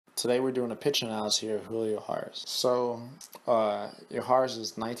Today we're doing a pitch analysis here of Julio Urias. So, Urias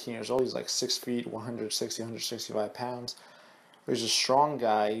is 19 years old. He's like 6 feet, 160, 165 pounds. He's a strong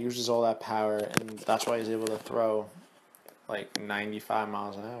guy. He uses all that power, and that's why he's able to throw like 95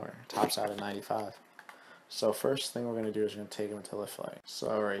 miles an hour. Tops out at 95. So first thing we're going to do is we're going to take him into lift flight.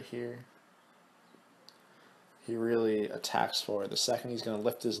 So right here, he really attacks forward. The second he's going to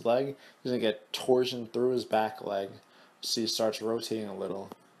lift his leg, he's going to get torsion through his back leg. So he starts rotating a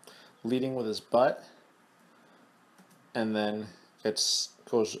little, leading with his butt, and then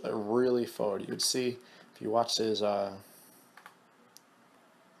goes really forward. You would see if you watch his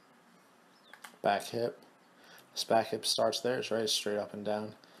back hip. His back hip starts there. It's right straight up and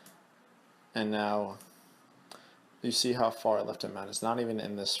down. And now you see how far I left him out. It's not even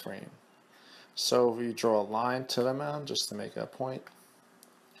in this frame. So if you draw a line to the mound just to make a point,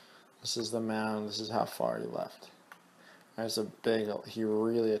 this is the mound. This is how far he left. There's a big. He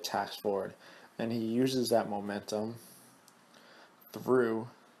really attacks forward, and he uses that momentum through.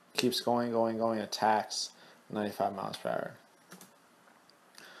 Keeps going, attacks 95 miles per hour.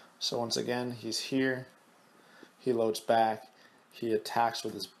 So once again, he's here. He loads back. He attacks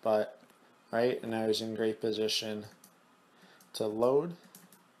with his butt, right? And now he's in great position to load,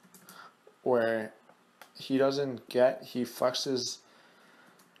 where he doesn't get. He flexes.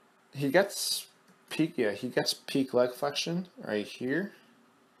 He gets peak. Yeah, he gets peak leg flexion right here.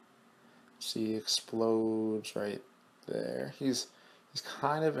 See, he explodes right there. He's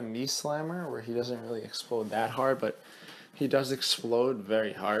kind of a knee slammer where he doesn't really explode that hard, but he does explode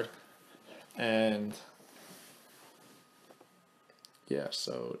very hard. And yeah,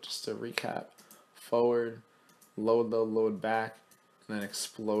 so just to recap, forward, load back, and then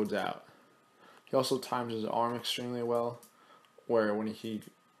explodes out. He also times his arm extremely well, where when he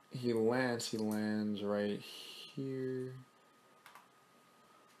lands right here.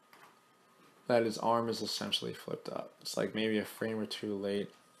 That his arm is essentially flipped up. It's like maybe a frame or two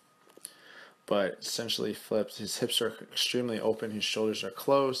late, but essentially flipped. His hips are extremely open. His shoulders are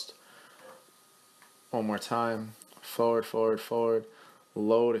closed. One more time. Forward,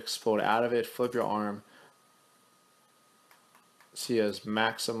 load, explode out of it, flip your arm. See, he has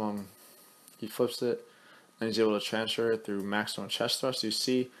maximum, he flips it, and he's able to transfer it through maximum chest thrust. You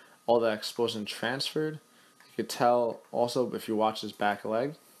see all that explosion transferred. You could tell also if you watch his back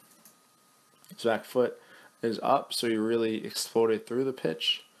leg, his back foot is up, so he really exploded through the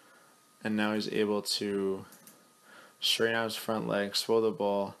pitch, and now he's able to straighten out his front leg, explode the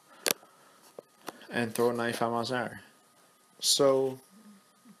ball, and throw it 95 miles an hour. So,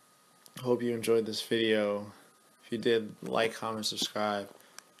 hope you enjoyed this video. If you did, like, comment, subscribe.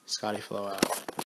 Scotty Flow out.